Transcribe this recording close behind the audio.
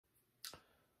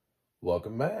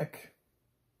Welcome back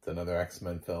to another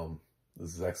X-Men film.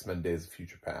 This is X-Men Days of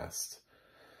Future Past.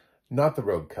 Not the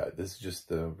road cut. This is just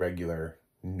the regular,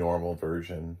 normal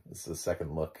version. This is a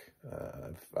second look.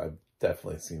 I've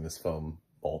definitely seen this film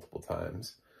multiple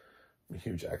times. I'm a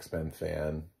huge X-Men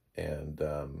fan, and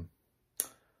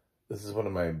this is one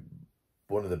of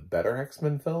the better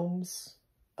X-Men films.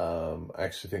 I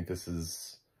actually think this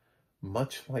is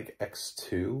much like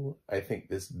X2. I think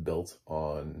this built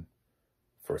on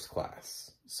First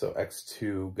Class. So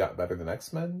X2 got better than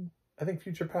X-Men. I think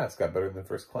Future Past got better than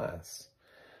First Class.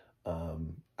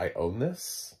 I own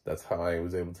this. That's how I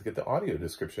was able to get the audio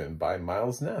description by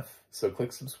Miles Neff. So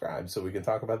click subscribe so we can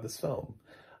talk about this film.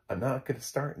 I'm not going to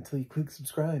start until you click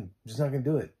subscribe. I'm just not going to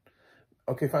do it.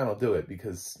 Okay, fine, I'll do it,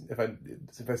 because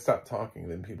if I stop talking,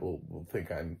 then people will think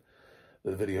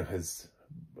the video has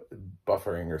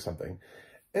buffering or something.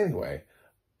 Anyway,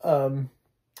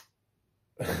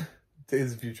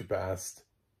 Days of Future Past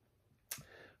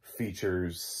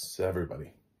features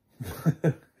everybody.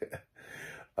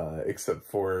 Except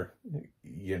for,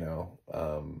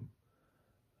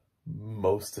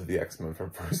 most of the X-Men from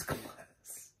First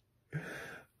Class.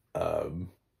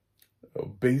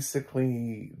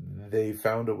 Basically, they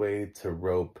found a way to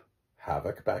rope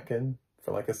Havok back in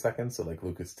for like a second. So like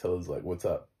Lucas Till is like, "What's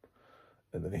up?"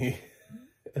 And then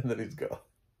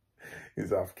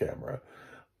he's off camera.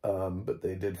 But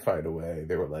they did find a way.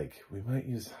 They were like, "We might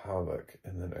use Havok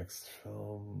in the next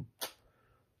film,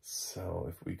 so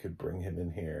if we could bring him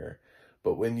in here."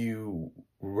 But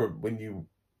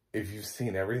if you've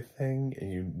seen everything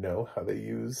and you know how they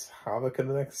use Havok in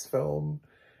the next film,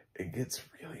 it gets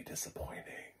really disappointing.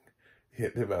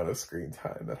 The amount of screen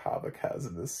time that Havok has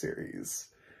in this series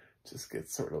just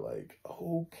gets sort of like,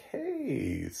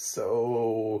 okay,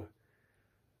 so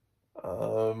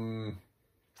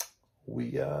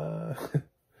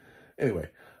anyway,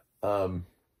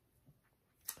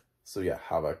 so yeah,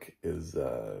 Havok is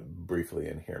briefly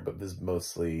in here, but this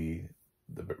mostly,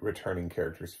 the returning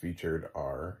characters featured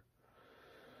are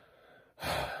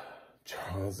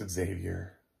Charles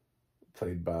Xavier,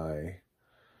 played by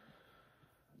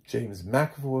James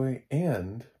McAvoy,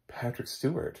 and Patrick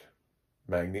Stewart,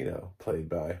 Magneto, played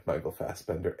by Michael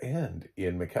Fassbender and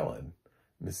Ian McKellan.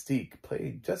 Mystique,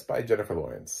 played just by Jennifer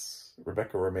Lawrence.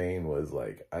 Rebecca Romijn was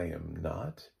like, "I am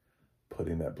not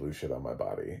putting that blue shit on my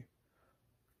body.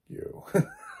 You."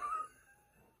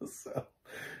 So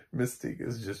Mystique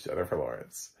is just Jennifer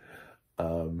Lawrence.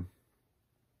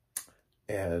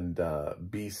 And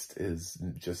Beast is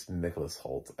just Nicholas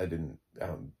Holt.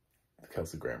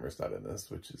 Kelsey Grammer's not in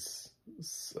this, which is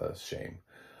a shame.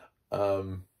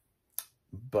 But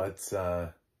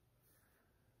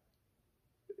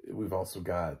we've also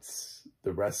got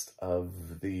the rest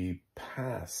of the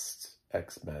past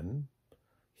X-Men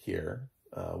here.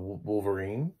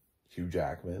 Wolverine, Hugh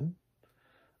Jackman.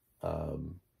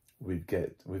 We've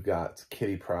got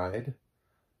Kitty Pryde,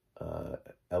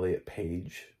 Elliot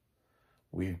Page.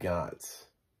 We've got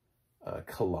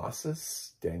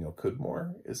Colossus, Daniel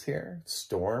Cudmore is here.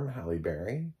 Storm, Halle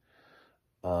Berry.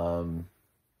 And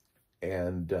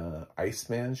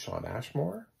Iceman, Shawn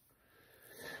Ashmore.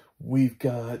 We've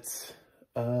got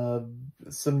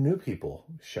some new people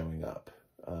showing up.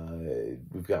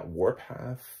 We've got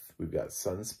Warpath. We've got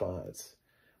Sunspot.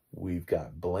 We've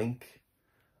got Blink.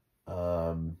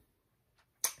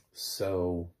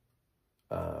 So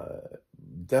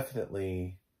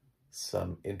definitely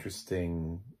some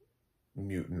interesting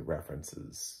mutant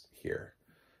references here.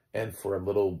 And for a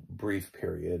little brief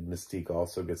period, Mystique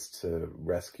also gets to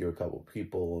rescue a couple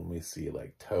people, and we see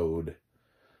like Toad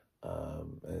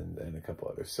and a couple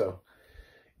others. So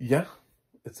yeah,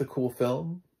 it's a cool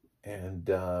film, and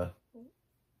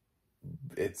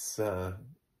it's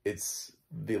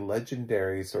the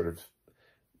legendary sort of,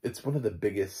 it's one of the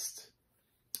biggest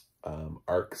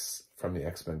arcs from the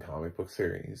X-Men comic book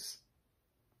series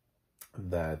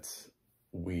that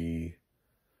we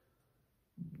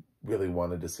really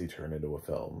wanted to see turn into a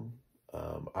film.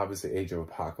 Obviously, Age of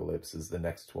Apocalypse is the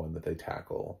next one that they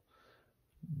tackle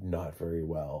not very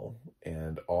well,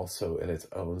 and also in its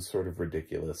own sort of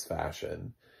ridiculous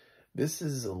fashion. This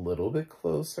is a little bit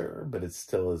closer, but it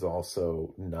still is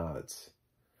also not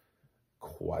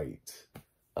quite.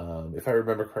 If I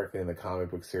remember correctly in the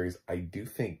comic book series, I do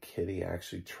think Kitty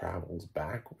actually travels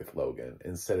back with Logan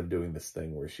instead of doing this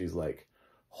thing where she's like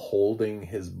holding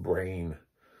his brain.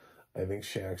 I think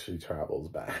she actually travels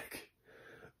back.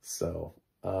 So,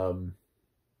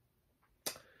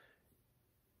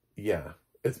 yeah,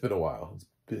 it's been a while.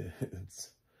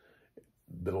 It's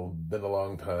been a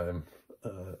long time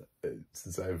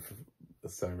since I've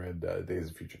So I read Days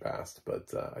of Future Past,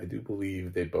 but I do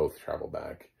believe they both travel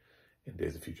back in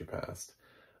Days of Future Past.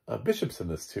 Bishop's in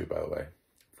this too, by the way.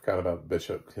 Forgot about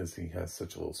Bishop because he has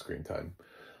such a little screen time.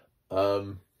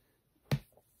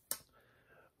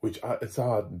 Which it's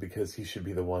odd because he should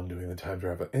be the one doing the time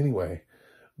travel anyway,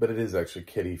 but it is actually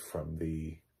Kitty from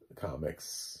the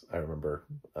comics. I remember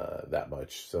that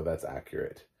much, so that's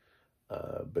accurate.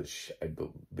 But I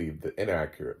believe the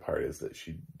inaccurate part is that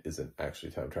she isn't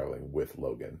actually time traveling with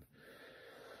Logan.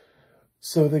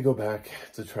 So they go back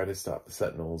to try to stop the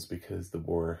Sentinels because the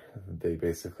war, they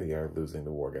basically are losing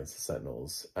the war against the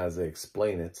Sentinels. As they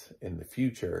explain it in the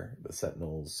future, the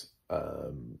Sentinels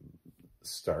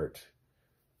start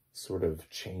sort of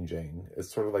changing.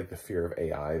 It's sort of like the fear of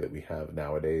AI that we have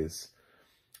nowadays,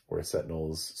 where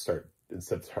Sentinels start,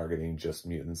 instead of targeting just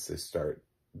mutants, they start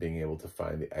being able to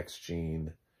find the X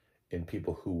gene in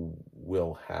people who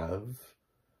will have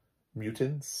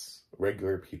mutants,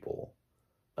 regular people,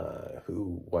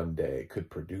 who one day could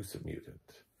produce a mutant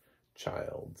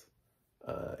child,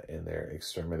 and they're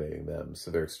exterminating them.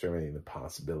 So they're exterminating the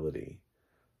possibility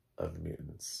of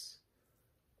mutants.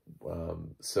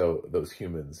 So those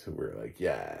humans who were like,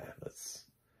 yeah, let's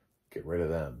get rid of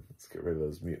them. Let's get rid of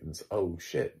those mutants. Oh,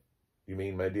 shit. You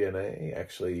mean my DNA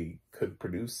actually could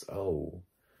produce? Oh,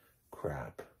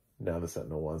 crap. Now the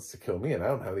Sentinel wants to kill me, and I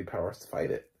don't have any powers to fight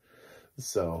it.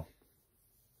 So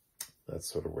that's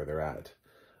sort of where they're at.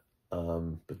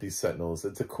 But these Sentinels,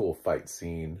 it's a cool fight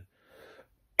scene.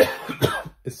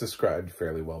 It's described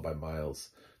fairly well by Miles.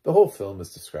 The whole film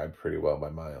is described pretty well by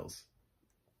Miles.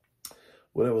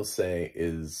 What I will say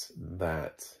is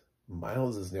that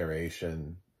Miles's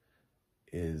narration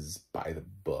is by the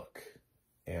book,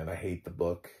 and I hate the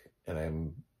book, and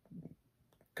I'm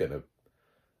gonna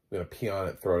pee on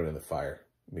it, throw it in the fire,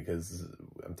 because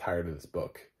I'm tired of this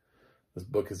book. This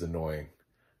book is annoying.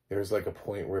 There's like a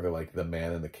point where they're like the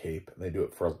man in the cape, and they do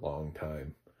it for a long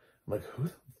time. I'm like, who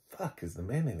the fuck is the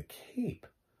man in the cape?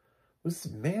 Who's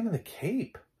the man in the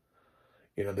cape?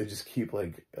 You know, they just keep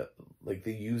like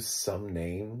they use some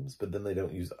names, but then they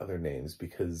don't use other names,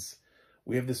 because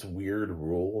we have this weird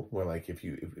rule where like if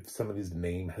somebody's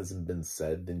name hasn't been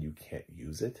said, then you can't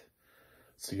use it.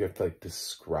 So you have to like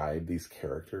describe these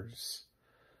characters.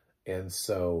 And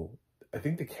so I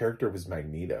think the character was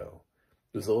Magneto.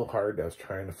 It was a little hard. I was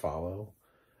trying to follow.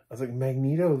 I was like,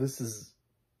 Magneto, this is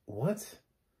what?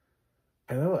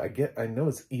 I know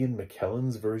it's Ian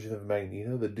McKellen's version of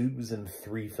Magneto. The dude was in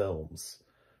 3 films.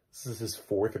 This is his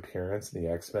 4th appearance in the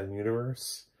X-Men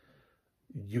universe.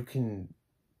 You can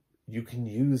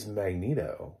use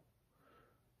Magneto.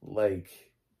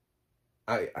 Like,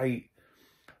 I've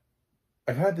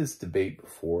had this debate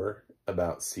before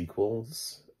about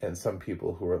sequels, and some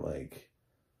people who are like,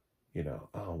 you know,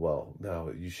 oh, well,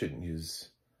 no, you shouldn't use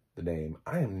the name.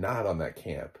 I am not on that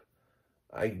camp.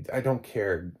 I don't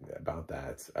care about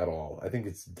that at all. I think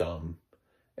it's dumb.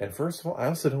 And first of all, I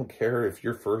also don't care if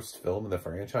your first film in the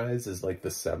franchise is like the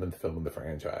 7th film in the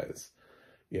franchise.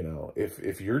 You know,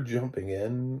 if you're jumping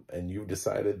in and you've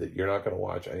decided that you're not going to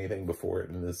watch anything before it,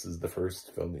 and this is the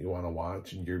first film that you want to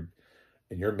watch, and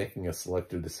you're making a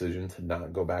selective decision to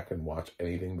not go back and watch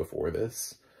anything before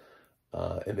this,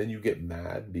 and then you get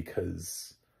mad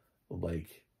because,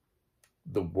 like,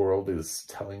 the world is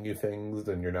telling you things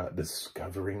and you're not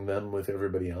discovering them with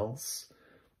everybody else.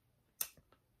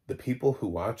 The people who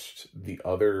watched the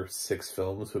other 6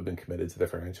 films who have been committed to the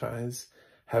franchise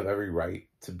have every right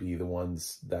to be the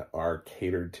ones that are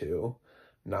catered to,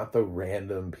 not the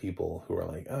random people who are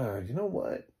like, you know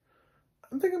what?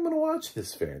 I think I'm going to watch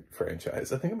this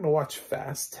franchise. I think I'm going to watch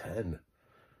Fast 10.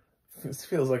 This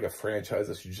feels like a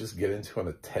franchise I should just get into on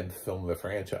the 10th film of the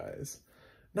franchise.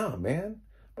 No, man.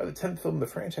 By the 10th film of the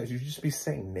franchise, you should just be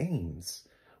saying names.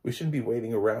 We shouldn't be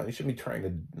waiting around. You shouldn't be trying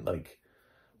to, like,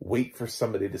 wait for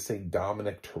somebody to say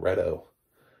Dominic Toretto.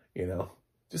 You know?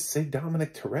 Just say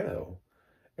Dominic Toretto.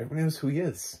 Everybody knows who he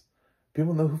is.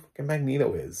 People know who fucking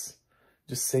Magneto is.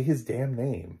 Just say his damn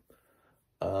name.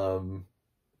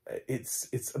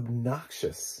 It's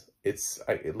obnoxious.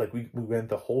 Like we went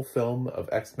the whole film of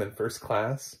X-Men First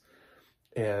Class,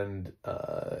 and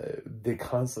they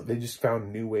just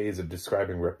found new ways of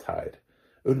describing Riptide. It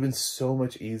would have been so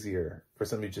much easier for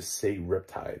somebody to just say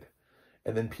Riptide.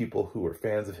 And then people who were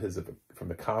fans of his from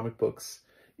the comic books,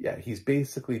 yeah, he's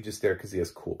basically just there because he has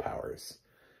cool powers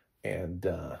and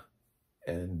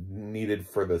needed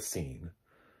for the scene.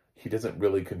 He doesn't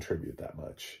really contribute that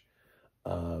much.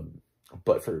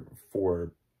 But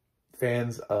for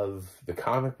fans of the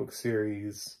comic book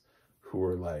series who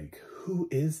are like, who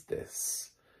is this?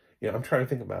 You know, I'm trying to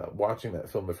think about watching that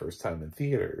film the first time in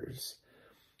theaters.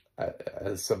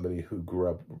 as somebody who grew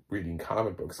up reading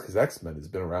comic books, because X-Men has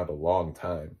been around a long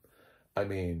time. I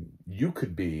mean, you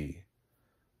could be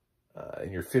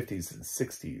in your 50s and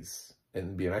 60s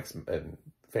and be an X-Men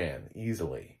fan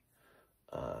easily,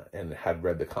 and had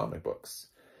read the comic books.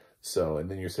 So, and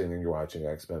then you're sitting there and you're watching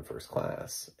X-Men First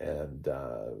Class, and,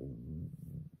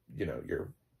 you know,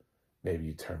 maybe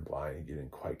you turn blind and you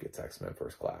didn't quite get to X-Men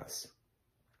First Class.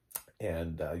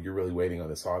 And you're really waiting on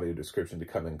this audio description to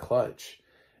come in clutch.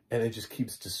 And it just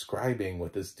keeps describing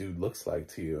what this dude looks like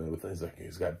to you. And he's like,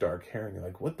 he's got dark hair. And you're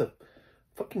like, what the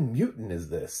fucking mutant is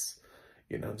this?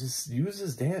 You know, just use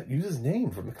his name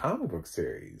from the comic book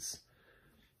series.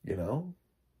 You know?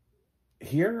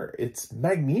 Here, it's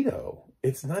Magneto.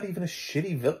 It's not even a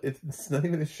shitty villain. It's not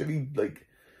even a shitty, like,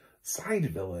 side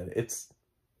villain. It's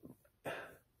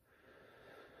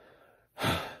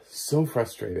so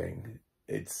frustrating.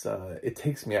 It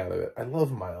takes me out of it. I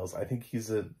love Miles. I think he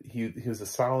was a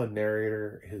solid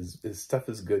narrator. His stuff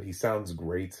is good. He sounds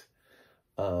great.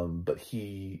 But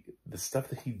the stuff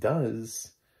that he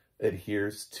does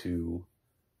adheres to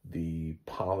the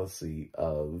policy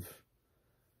of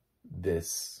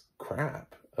this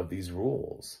crap, of these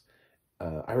rules.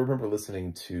 I remember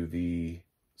listening to the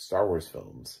Star Wars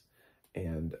films,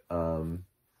 and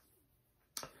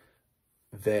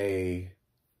they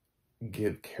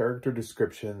give character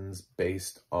descriptions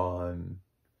based on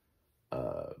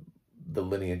the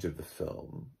lineage of the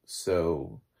film.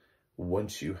 So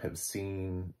once a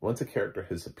character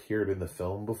has appeared in the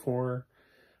film before,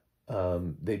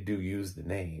 they do use the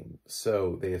name.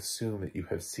 So they assume that you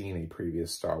have seen a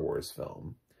previous Star Wars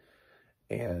film.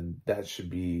 And that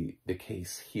should be the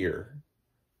case here.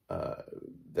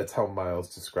 That's how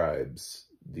Miles describes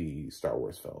the Star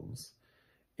Wars films.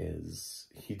 Is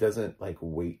he doesn't like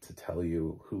wait to tell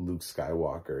you who Luke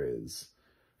Skywalker is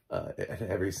in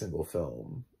every single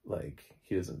film. Like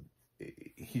he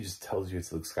just tells you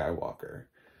it's Luke Skywalker,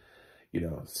 you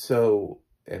know. So,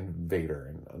 and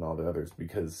Vader and all the others,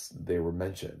 because they were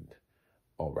mentioned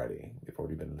already. They've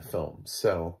already been in the film.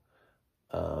 So,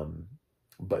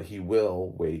 but he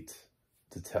will wait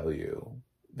to tell you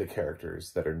the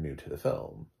characters that are new to the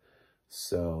film.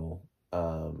 So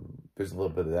there's a little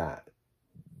bit of that.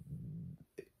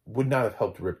 Would not have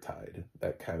helped Riptide,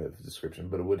 that kind of description,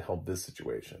 but it would help this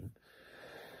situation.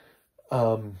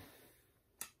 Yeah,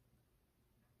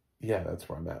 that's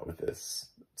where I'm at with this.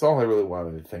 It's all I really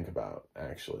wanted to think about,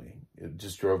 actually. It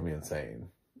just drove me insane,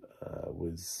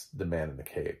 was the man in the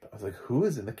cape. I was like, who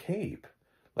is in the cape?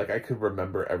 Like, I could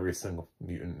remember every single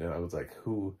mutant, and I was like,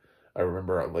 who? I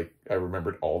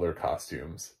remembered all their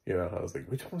costumes, you know? I was like,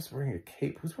 which one was wearing a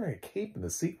cape? Who's wearing a cape in the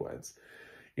sequence?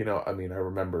 You know, I mean, I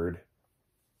remembered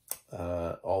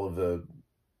all of the,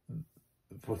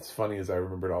 what's funny is I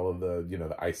remembered all of the, you know,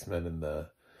 the Icemen and the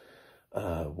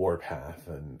Warpath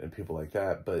and people like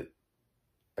that, but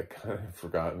I kind of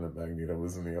forgotten that Magneto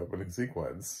was in the opening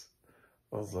sequence.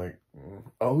 I was like,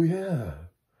 oh yeah,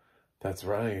 that's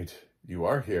right, you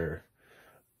are here.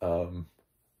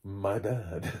 My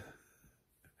bad.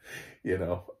 You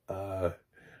know,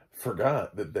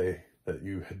 forgot that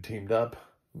you had teamed up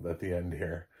at the end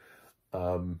here.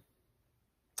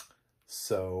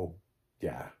 So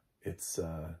yeah, it's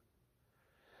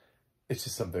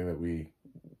just something that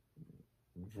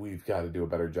we've got to do a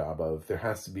better job of. There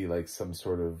has to be like some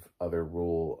sort of other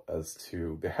rule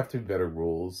there have to be better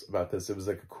rules about this. It was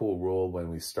like a cool rule when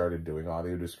we started doing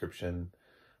audio description,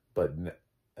 but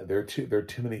there are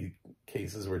too many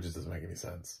cases where it just doesn't make any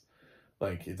sense.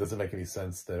 Like, it doesn't make any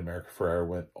sense that America Ferrera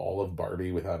went all of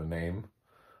Barbie without a name.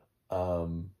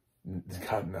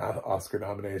 Got an Oscar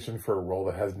nomination for a role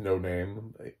that has no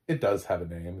name. It does have a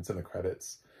name. It's in the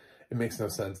credits. It makes no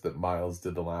sense that Miles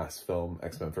did the last film,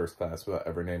 X-Men First Class, without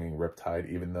ever naming Riptide,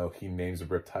 even though he names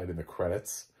Riptide in the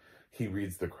credits. He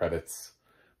reads the credits.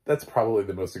 That's probably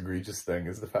the most egregious thing,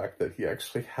 is the fact that he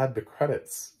actually had the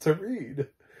credits to read.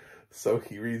 So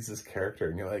he reads this character,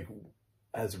 and you're like,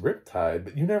 as Riptide,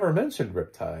 but you never mentioned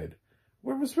Riptide.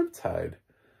 Where was Riptide?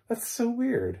 That's so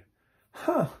weird.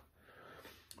 Huh.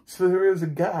 So there was a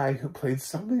guy who played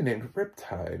somebody named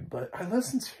Riptide, but I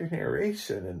listened to your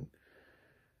narration, and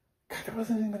God, there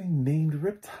wasn't anybody named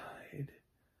Riptide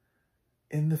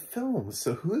in the film.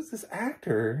 So who is this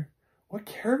actor? What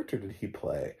character did he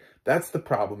play? That's the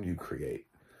problem you create.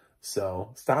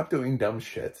 So stop doing dumb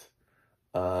shit.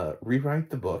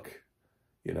 Rewrite the book.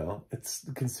 You know,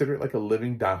 consider it like a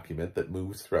living document that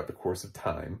moves throughout the course of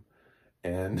time,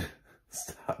 and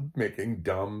stop making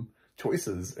dumb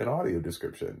choices in audio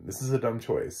description. This is a dumb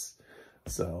choice.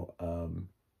 So,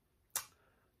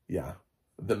 yeah,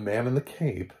 the man in the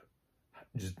cape,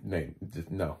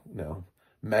 no.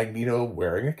 Magneto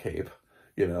wearing a cape,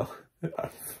 you know,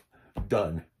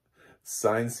 done.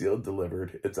 Signed, sealed,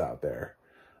 delivered. It's out there.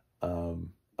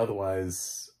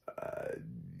 Otherwise,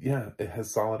 yeah, it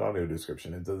has solid audio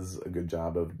description. It does a good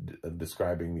job of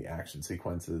describing the action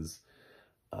sequences,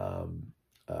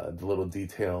 the little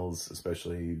details,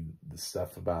 especially the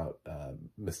stuff about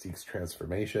Mystique's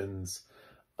transformations.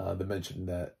 They mentioned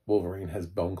that Wolverine has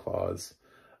bone claws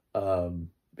in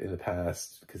the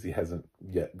past because he hasn't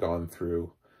yet gone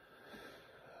through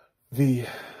the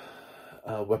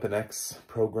Weapon X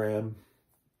program.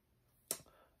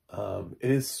 It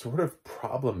is sort of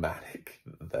problematic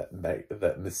that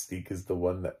Mystique is the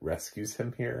one that rescues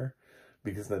him here,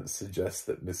 because that suggests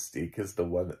that Mystique is the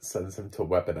one that sends him to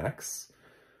Weapon X,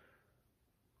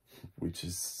 which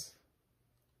is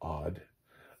odd.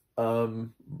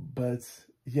 But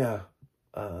yeah,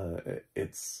 it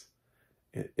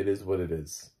is what it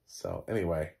is. So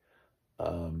anyway,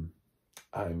 I'm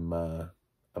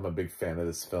a big fan of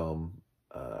this film.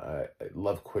 I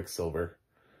love Quicksilver.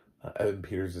 Evan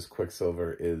Peters' as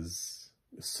Quicksilver is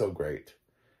so great.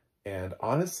 And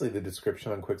honestly, the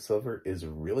description on Quicksilver is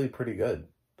really pretty good.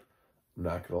 I'm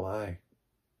not gonna lie.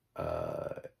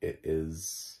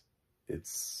 It's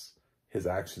his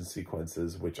action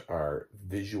sequences, which are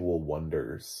visual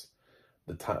wonders.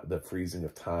 The freezing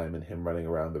of time and him running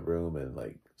around the room and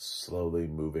like slowly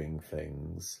moving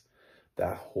things.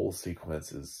 That whole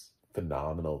sequence is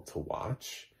phenomenal to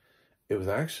watch. It was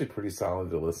actually pretty solid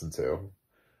to listen to.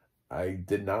 I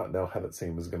did not know how that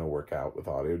scene was going to work out with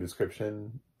audio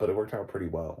description, but it worked out pretty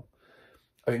well.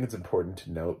 I think it's important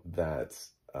to note that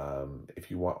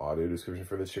if you want audio description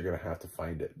for this, you're going to have to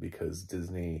find it, because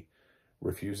Disney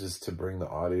refuses to bring the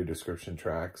audio description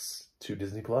tracks to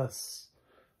Disney Plus.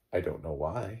 I don't know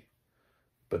why,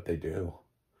 but they do.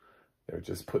 They're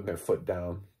just putting their foot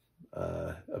down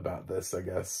about this, I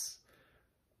guess.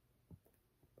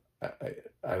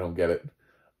 I don't get it.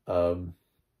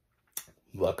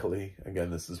 Luckily, again,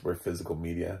 this is where physical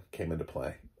media came into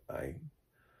play. I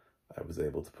was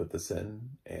able to put this in,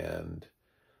 and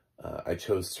I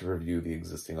chose to review the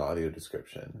existing audio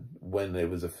description. When it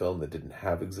was a film that didn't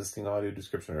have existing audio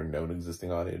description or known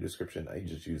existing audio description, I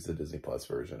just used the Disney Plus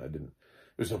version.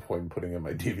 There's no point in putting in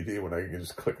my DVD when I can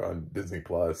just click on Disney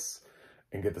Plus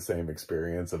and get the same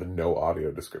experience of a no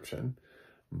audio description.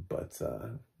 But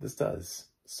this does.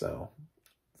 So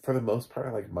for the most part,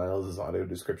 I like Miles' audio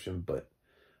description, but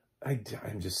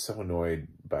I'm just so annoyed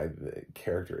by the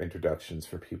character introductions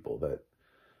for people that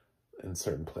in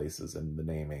certain places and the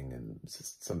naming, and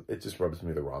it just rubs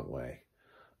me the wrong way.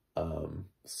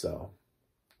 So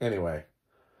anyway,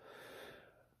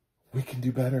 we can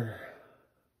do better.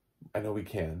 I know we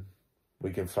can.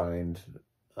 We can find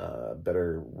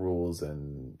better rules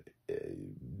and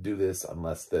do this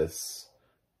unless this,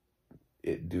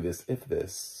 do this if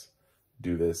this,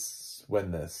 do this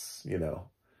when this, you know.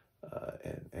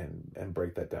 And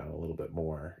break that down a little bit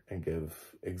more and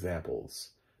give examples.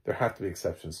 There have to be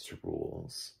exceptions to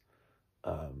rules.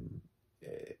 And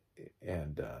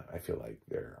I feel like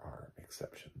there are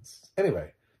exceptions.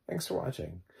 Anyway, thanks for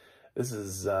watching. This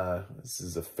is a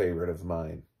favorite of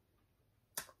mine.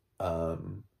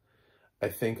 I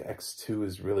think X2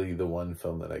 is really the one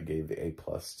film that I gave the A+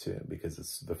 to, because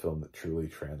it's the film that truly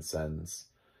transcends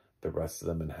the rest of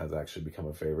them and has actually become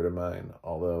a favorite of mine.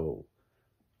 Although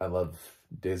I love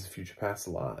Days of Future Past a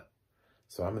lot.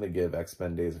 So I'm going to give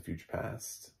X-Men Days of Future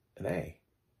Past an A.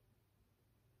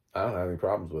 I don't have any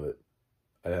problems with it.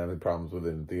 I didn't have any problems with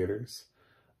it in theaters.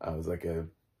 I was like a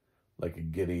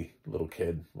giddy little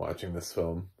kid watching this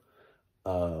film.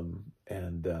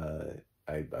 And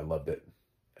I loved it.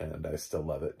 And I still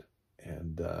love it.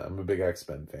 And I'm a big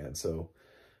X-Men fan, so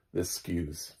this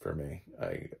skews for me.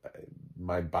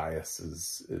 My bias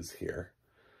is here.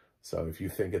 So if you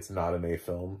think it's not an A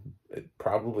film, it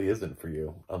probably isn't for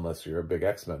you, unless you're a big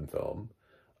X-Men film.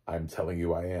 I'm telling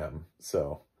you I am.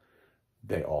 So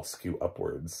they all skew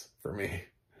upwards for me.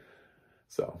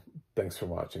 So thanks for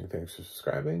watching. Thanks for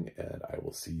subscribing. And I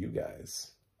will see you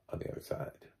guys on the other side.